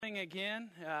again.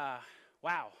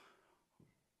 Wow.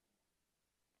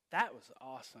 That was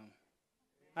awesome.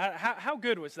 How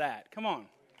good was that? Come on.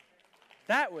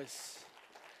 That was,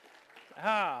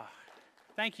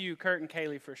 thank you, Kurt and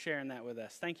Kaylee, for sharing that with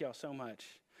us. Thank you all so much.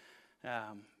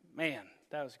 Man,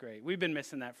 that was great. We've been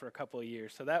missing that for a couple of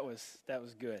years, so that was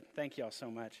good. Thank you all so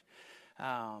much.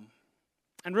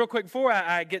 And real quick, before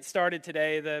I get started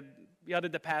today, y'all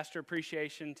did the pastor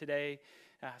appreciation today,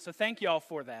 so thank you all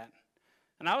for that.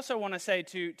 And I also want to say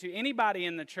to anybody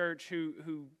in the church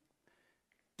who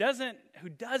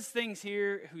does things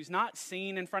here, who's not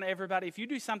seen in front of everybody, if you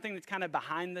do something that's kind of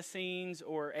behind the scenes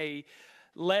or a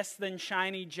less than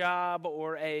shiny job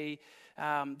or a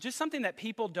just something that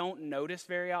people don't notice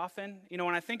very often. You know,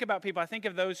 when I think about people, I think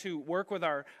of those who work with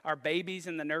our babies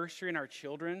in the nursery and our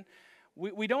children.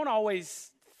 We don't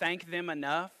always thank them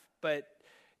enough, but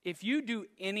if you do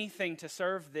anything to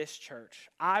serve this church,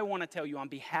 I want to tell you on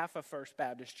behalf of First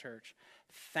Baptist Church,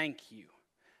 thank you.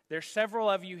 There's several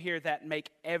of you here that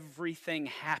make everything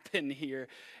happen here,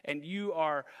 and you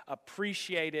are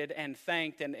appreciated and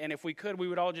thanked. And if we could, we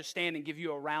would all just stand and give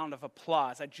you a round of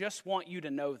applause. I just want you to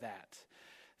know that.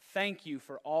 Thank you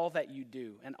for all that you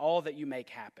do and all that you make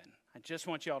happen. I just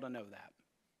want you all to know that.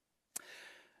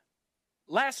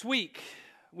 Last week,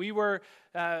 we were,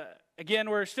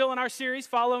 we're still in our series,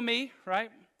 Follow Me,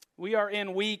 right? We are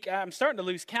in I'm starting to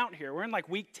lose count here. We're in like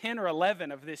week 10 or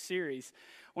 11 of this series.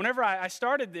 Whenever I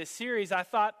started this series, I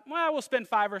thought, well, we'll spend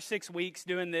 5 or 6 weeks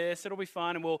doing this. It'll be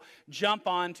fun, and we'll jump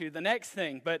on to the next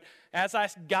thing. But as I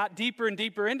got deeper and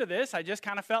deeper into this, I just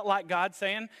kind of felt like God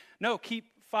saying, no, keep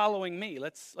following me.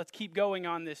 Let's keep going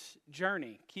on this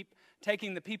journey. Keep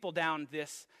taking the people down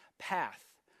this path.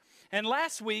 And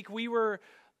last week, we were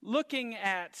looking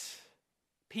at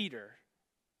Peter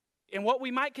in what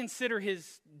we might consider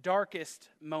his darkest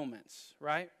moments,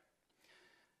 right?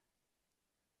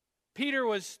 Peter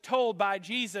was told by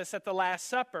Jesus at the Last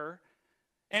Supper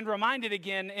and reminded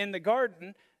again in the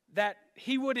garden that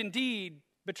he would indeed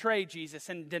betray Jesus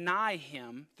and deny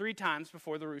him 3 times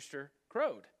before the rooster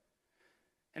crowed.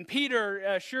 And Peter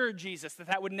assured Jesus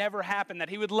that would never happen, that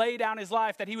he would lay down his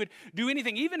life, that he would do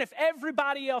anything. Even if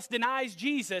everybody else denies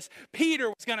Jesus, Peter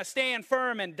was going to stand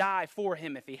firm and die for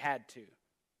him if he had to.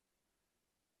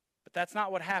 But that's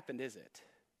not what happened, is it?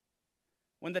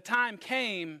 When the time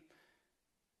came,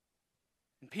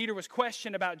 and Peter was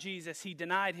questioned about Jesus, he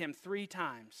denied him 3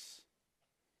 times.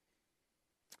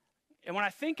 And when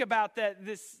I think about that,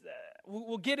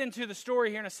 we'll get into the story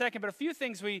here in a second, but a few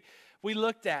things we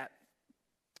looked at.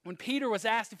 When Peter was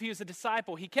asked if he was a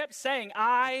disciple, he kept saying,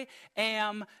 I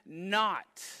am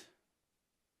not.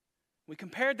 We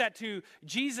compared that to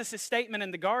Jesus' statement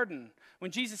in the garden. When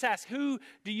Jesus asked, who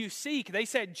do you seek? They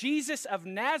said, Jesus of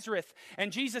Nazareth.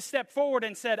 And Jesus stepped forward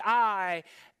and said, I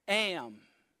am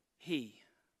he.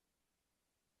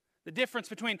 The difference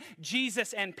between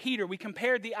Jesus and Peter, we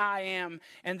compared the I am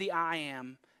and the I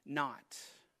am not.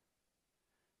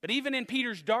 But even in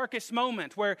Peter's darkest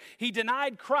moment where he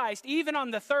denied Christ, even on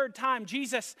the 3rd time,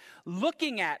 Jesus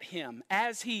looking at him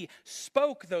as he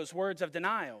spoke those words of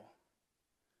denial.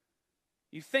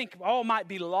 You think all might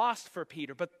be lost for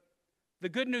Peter, but the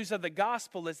good news of the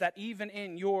gospel is that even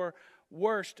in your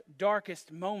worst,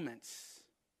 darkest moments,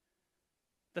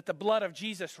 that the blood of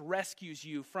Jesus rescues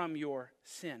you from your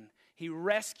sin. He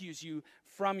rescues you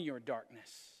from your darkness.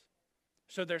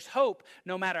 So there's hope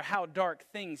no matter how dark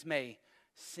things may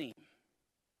seem.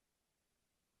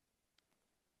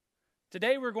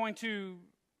 Today we're going to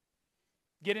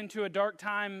get into a dark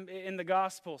time in the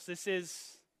Gospels. This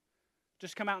is,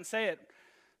 just come out and say it,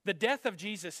 the death of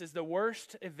Jesus is the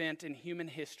worst event in human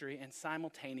history and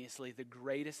simultaneously the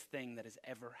greatest thing that has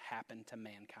ever happened to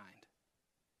mankind.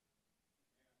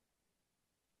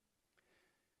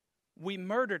 We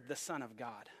murdered the Son of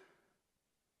God.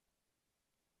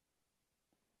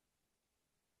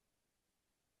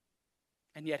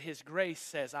 And yet his grace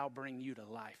says, I'll bring you to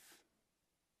life.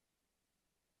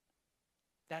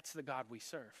 That's the God we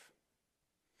serve.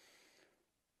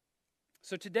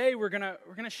 So today we're gonna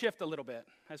shift a little bit.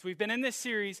 As we've been in this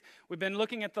series, we've been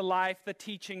looking at the life, the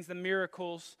teachings, the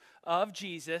miracles of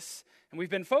Jesus. And we've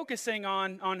been focusing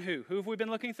on who? Who have we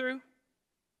been looking through?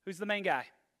 Who's the main guy?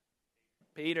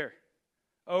 Peter.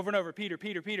 Over and over, Peter.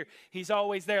 He's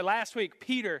always there. Last week,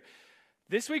 Peter.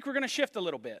 This week we're going to shift a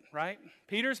little bit, right?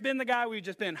 Peter's been the guy we've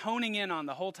just been honing in on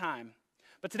the whole time.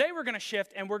 But today we're going to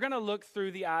shift and we're going to look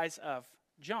through the eyes of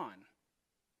John.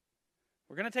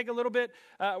 We're going to take a little bit,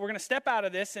 we're going to step out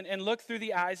of this and look through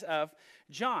the eyes of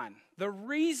John. The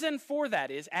reason for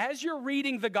that is, as you're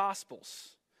reading the Gospels,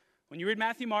 when you read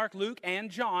Matthew, Mark, Luke,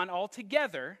 and John all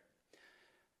together,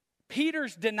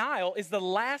 Peter's denial is the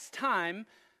last time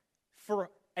for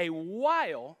a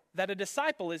while that a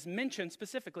disciple is mentioned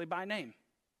specifically by name.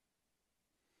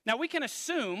 Now, we can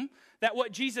assume that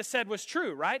what Jesus said was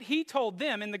true, right? He told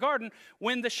them in the garden,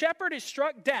 when the shepherd is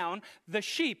struck down, the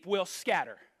sheep will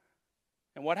scatter.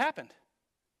 And what happened?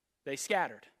 They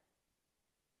scattered.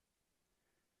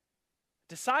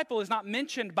 Disciple is not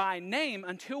mentioned by name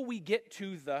until we get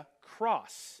to the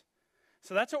cross.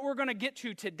 So that's what we're going to get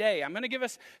to today. I'm going to give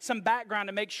us some background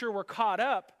to make sure we're caught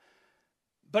up.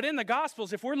 But in the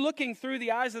Gospels, if we're looking through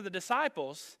the eyes of the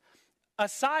disciples,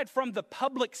 aside from the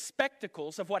public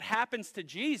spectacles of what happens to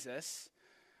Jesus,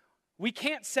 we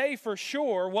can't say for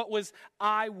sure what was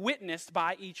eyewitnessed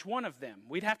by each one of them.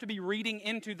 We'd have to be reading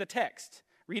into the text,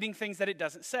 reading things that it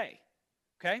doesn't say.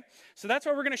 Okay? So that's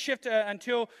where we're going to shift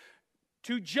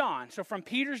to John. So from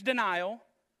Peter's denial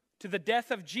to the death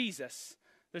of Jesus,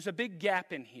 there's a big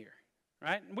gap in here,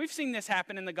 right? We've seen this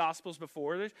happen in the Gospels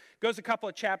before. There goes a couple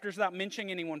of chapters without mentioning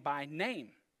anyone by name.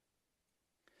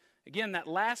 Again, that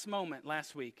last moment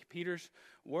last week, Peter's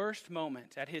worst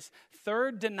moment, at his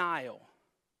third denial,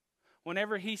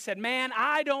 whenever he said, "Man,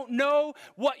 I don't know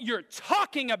what you're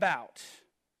talking about."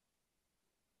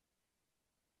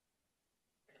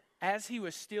 As he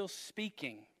was still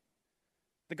speaking,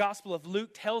 the Gospel of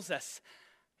Luke tells us,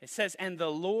 it says, "And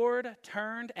the Lord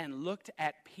turned and looked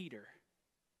at Peter."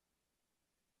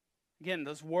 Again,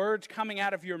 those words coming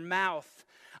out of your mouth,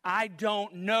 "I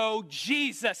don't know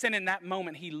Jesus." And in that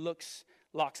moment, he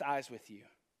locks eyes with you.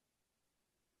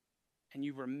 And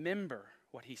you remember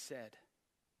what he said,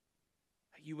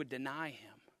 that you would deny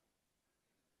him.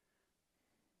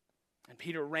 And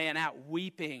Peter ran out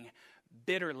weeping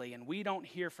bitterly, and we don't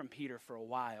hear from Peter for a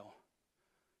while.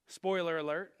 Spoiler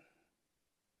alert,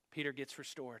 Peter gets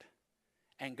restored.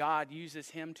 And God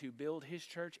uses him to build his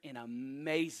church in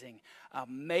amazing,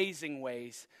 amazing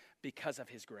ways because of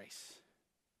his grace.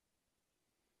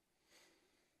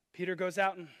 Peter goes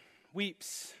out and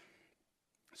weeps.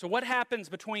 So what happens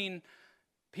between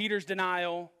Peter's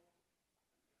denial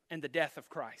and the death of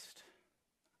Christ?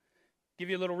 Give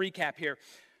you a little recap here.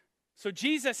 So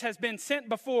Jesus has been sent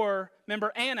before,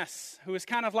 remember Annas, who is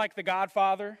kind of like the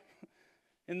godfather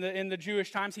in the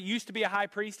Jewish times. He used to be a high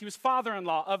priest. He was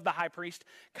father-in-law of the high priest,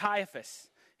 Caiaphas.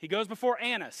 He goes before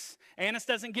Annas. Annas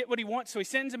doesn't get what he wants, so he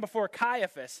sends him before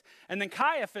Caiaphas. And then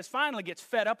Caiaphas finally gets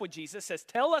fed up with Jesus, says,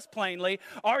 "Tell us plainly,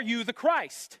 are you the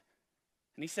Christ?"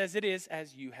 And he says, "It is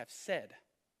as you have said."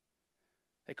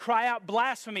 They cry out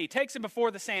blasphemy, takes him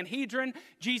before the Sanhedrin.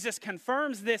 Jesus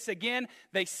confirms this again.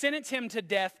 They sentence him to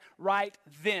death right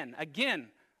then.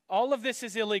 Again, all of this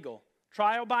is illegal.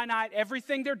 Trial by night,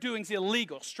 everything they're doing is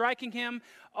illegal. Striking him,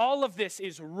 all of this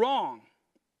is wrong.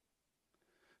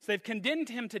 So they've condemned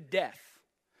him to death.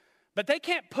 But they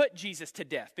can't put Jesus to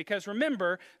death because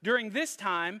remember, during this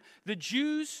time, the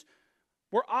Jews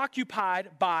were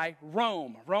occupied by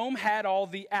Rome. Rome had all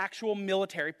the actual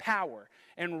military power.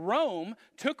 And Rome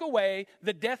took away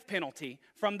the death penalty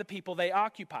from the people they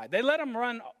occupied. They let them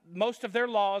run most of their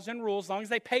laws and rules as long as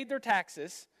they paid their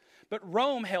taxes, but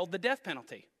Rome held the death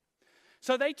penalty.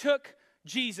 So they took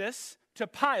Jesus to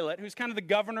Pilate, who's kind of the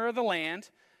governor of the land.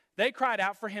 They cried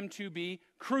out for him to be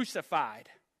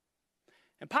crucified.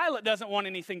 And Pilate doesn't want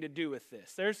anything to do with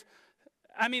this. There's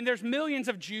millions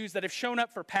of Jews that have shown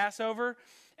up for Passover,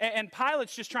 and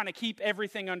Pilate's just trying to keep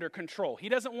everything under control. He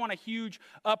doesn't want a huge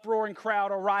uproaring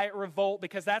crowd, a riot, revolt,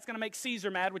 because that's going to make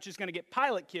Caesar mad, which is going to get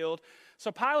Pilate killed.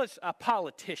 So Pilate's a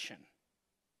politician.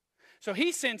 So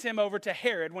he sends him over to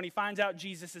Herod when he finds out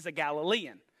Jesus is a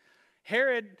Galilean.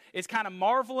 Herod is kind of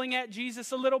marveling at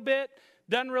Jesus a little bit,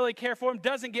 doesn't really care for him,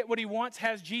 doesn't get what he wants,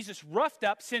 has Jesus roughed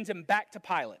up, sends him back to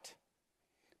Pilate.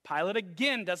 Pilate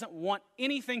again doesn't want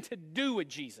anything to do with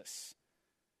Jesus.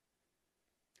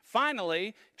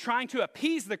 Finally, trying to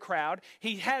appease the crowd,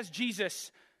 he has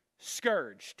Jesus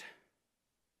scourged,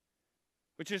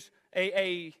 which is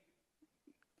a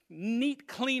neat,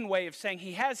 clean way of saying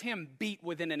he has him beat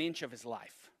within an inch of his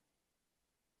life.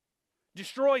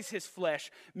 Destroys his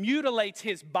flesh, mutilates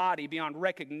his body beyond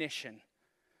recognition.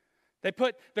 They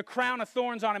put the crown of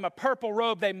thorns on him, a purple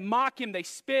robe. They mock him, they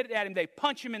spit at him, they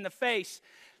punch him in the face.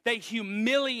 They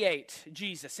humiliate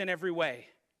Jesus in every way.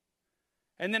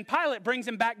 And then Pilate brings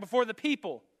him back before the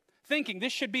people, thinking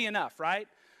this should be enough, right?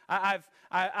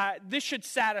 This should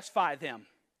satisfy them.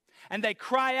 And they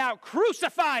cry out,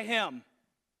 "Crucify him!"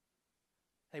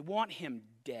 They want him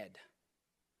dead.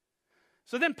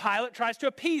 So then Pilate tries to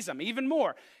appease them even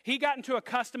more. He got into a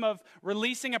custom of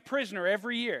releasing a prisoner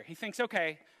every year. He thinks,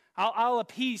 okay, I'll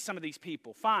appease some of these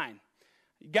people. Fine.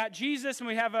 You got Jesus and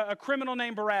we have a criminal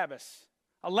named Barabbas.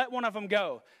 I'll let one of them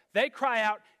go. They cry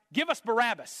out, "Give us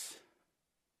Barabbas."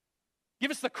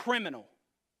 Give us the criminal.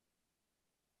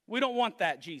 We don't want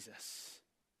that Jesus.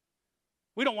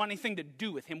 We don't want anything to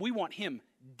do with him. We want him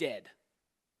dead.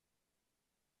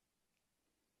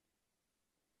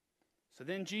 So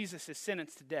then Jesus is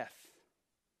sentenced to death.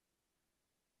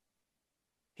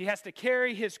 He has to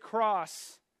carry his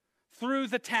cross through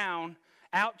the town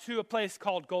out to a place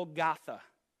called Golgotha,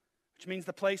 which means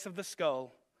the place of the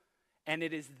skull. And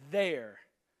it is there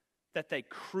that they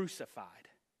crucified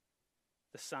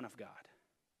the Son of God.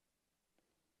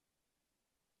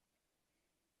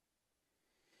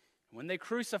 When they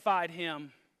crucified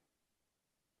him,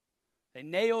 they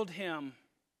nailed him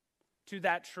to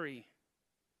that tree.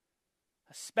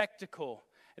 A spectacle.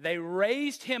 They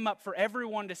raised him up for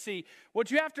everyone to see. What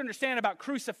you have to understand about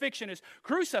crucifixion is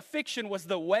crucifixion was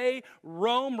the way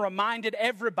Rome reminded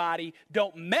everybody,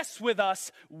 don't mess with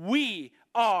us, we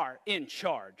are in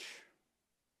charge.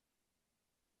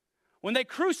 When they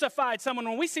crucified someone,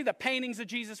 when we see the paintings of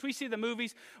Jesus, we see the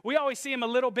movies, we always see him a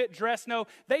little bit dressed. No,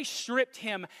 they stripped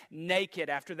him naked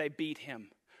after they beat him.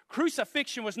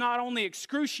 Crucifixion was not only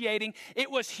excruciating, it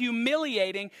was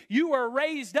humiliating. You were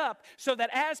raised up so that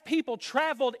as people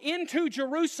traveled into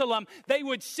Jerusalem, they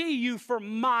would see you for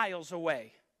miles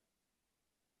away.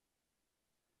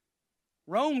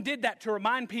 Rome did that to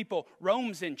remind people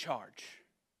Rome's in charge.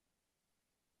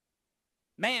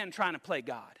 Man trying to play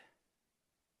God.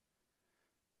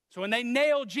 So when they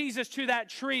nailed Jesus to that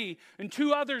tree and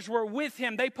two others were with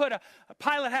him,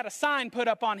 Pilate had a sign put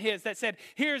up on his that said,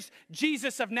 here's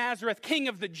Jesus of Nazareth, King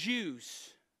of the Jews.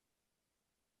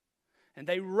 And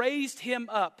they raised him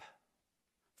up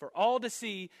for all to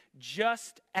see,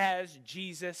 just as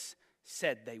Jesus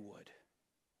said they would.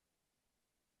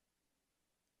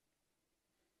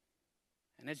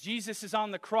 And as Jesus is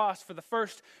on the cross for the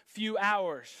first few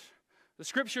hours, the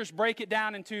scriptures break it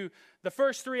down into the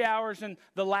first 3 hours and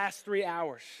the last 3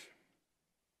 hours.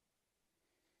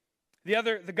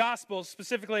 The Gospels,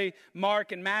 specifically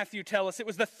Mark and Matthew, tell us it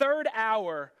was the third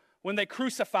hour when they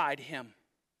crucified him.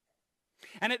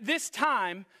 And at this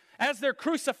time, as they're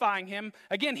crucifying him,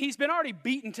 again, he's been already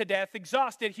beaten to death,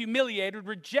 exhausted, humiliated,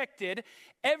 rejected,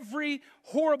 every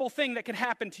horrible thing that could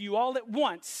happen to you all at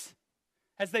once.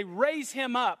 As they raise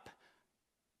him up,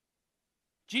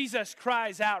 Jesus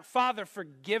cries out, Father,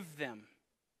 forgive them,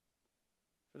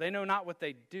 for they know not what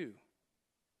they do.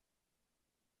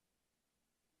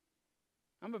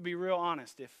 I'm going to be real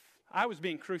honest. If I was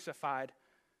being crucified,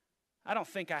 I don't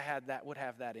think I would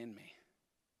have that in me.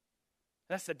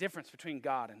 That's the difference between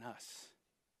God and us.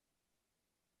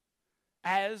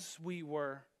 As we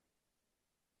were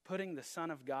putting the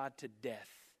Son of God to death,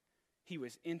 he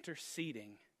was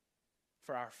interceding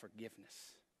for our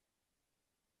forgiveness.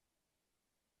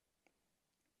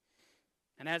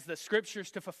 And as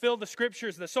to fulfill the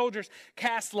scriptures, the soldiers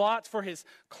cast lots for his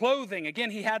clothing. Again,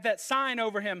 he had that sign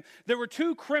over him. There were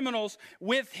two criminals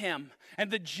with him. And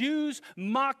the Jews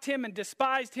mocked him and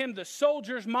despised him. The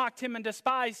soldiers mocked him and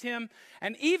despised him.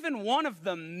 And even one of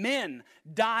the men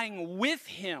dying with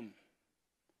him,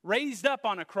 raised up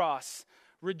on a cross,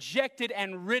 rejected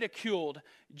and ridiculed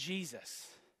Jesus.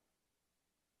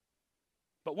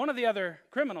 But one of the other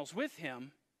criminals with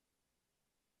him,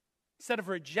 instead of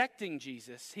rejecting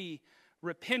Jesus, he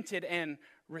repented and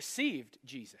received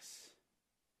Jesus.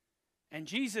 And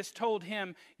Jesus told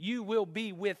him, you will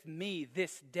be with me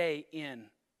this day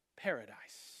in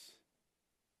paradise.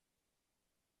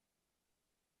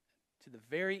 To the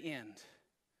very end,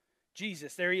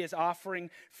 Jesus, there he is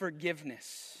offering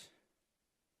forgiveness.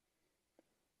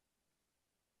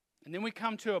 And then we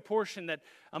come to a portion that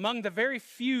among the very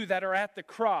few that are at the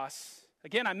cross,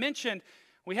 again, I mentioned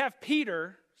we have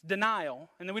Peter, denial,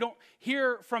 and then we don't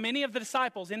hear from any of the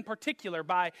disciples in particular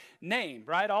by name,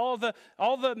 right? All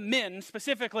the men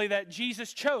specifically that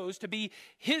Jesus chose to be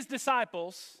his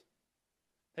disciples,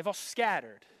 they've all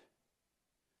scattered.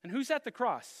 And who's at the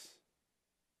cross?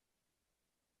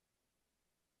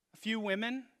 A few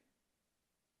women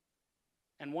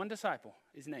and one disciple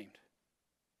is named.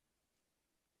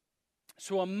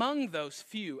 So among those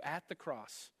few at the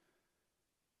cross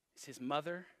is his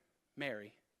mother,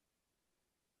 Mary,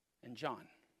 and John.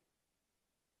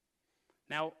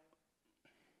 Now,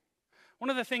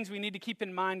 one of the things we need to keep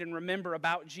in mind and remember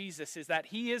about Jesus is that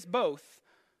he is both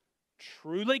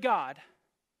truly God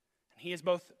and he is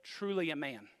both truly a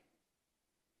man.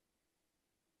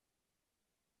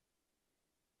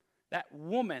 That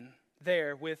woman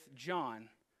there with John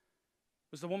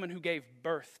was the woman who gave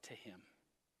birth to him.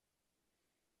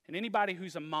 And anybody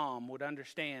who's a mom would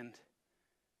understand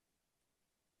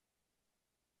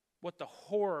what the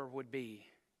horror would be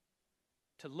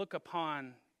to look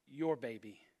upon your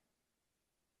baby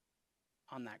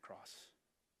on that cross.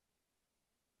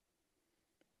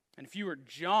 And if you were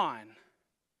John,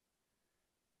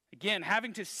 again,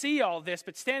 having to see all this,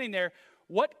 but standing there,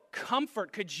 what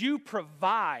comfort could you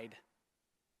provide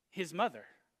his mother?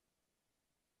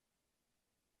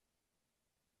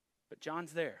 But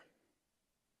John's there.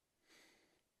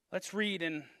 Let's read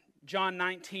in John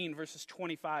 19, verses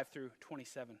 25 through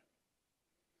 27.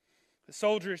 The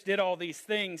soldiers did all these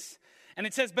things, and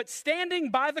it says, "But standing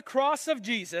by the cross of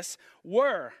Jesus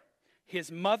were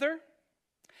his mother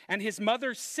and his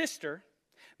mother's sister,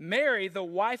 Mary, the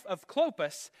wife of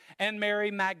Clopas, and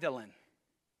Mary Magdalene."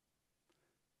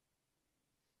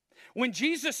 When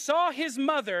Jesus saw his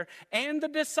mother and the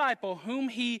disciple whom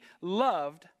he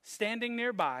loved standing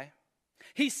nearby,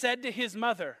 he said to his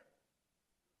mother,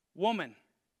 "Woman,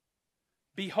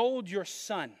 behold your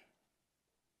son."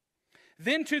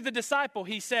 Then to the disciple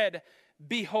he said,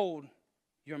 "Behold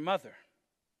your mother."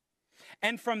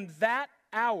 And from that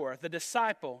hour the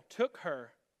disciple took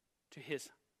her to his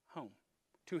home,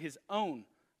 to his own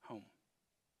home.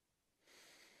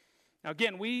 Now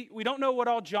again, we don't know what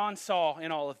all John saw in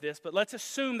all of this, but let's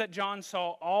assume that John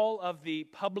saw all of the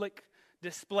public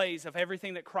displays of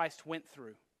everything that Christ went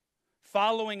through,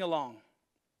 following along.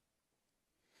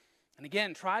 And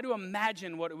again, try to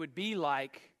imagine what it would be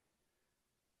like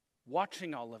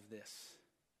watching all of this,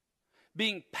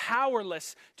 being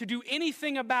powerless to do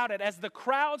anything about it as the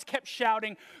crowds kept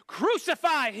shouting,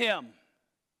 "Crucify him!"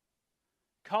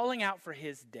 calling out for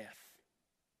his death.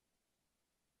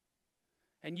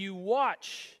 And you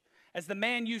watch as the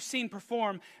man you've seen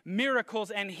perform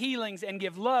miracles and healings and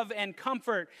give love and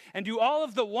comfort and do all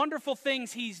of the wonderful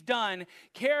things he's done,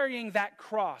 carrying that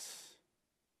cross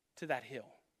to that hill.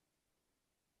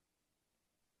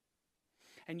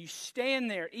 And you stand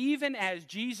there even as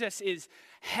Jesus is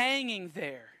hanging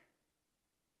there.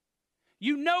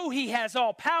 You know he has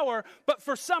all power, but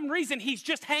for some reason he's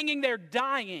just hanging there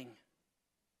dying.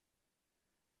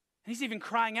 He's even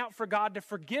crying out for God to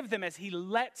forgive them as he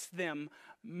lets them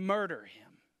murder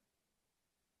him.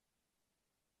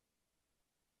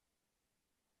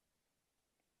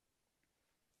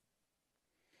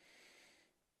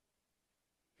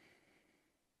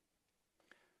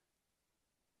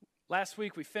 Last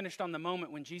week we finished on the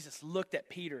moment when Jesus looked at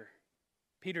Peter.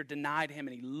 Peter denied him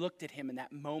and he looked at him in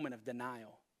that moment of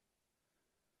denial.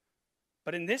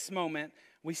 But in this moment,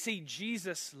 we see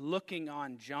Jesus looking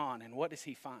on John, and what does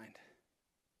he find?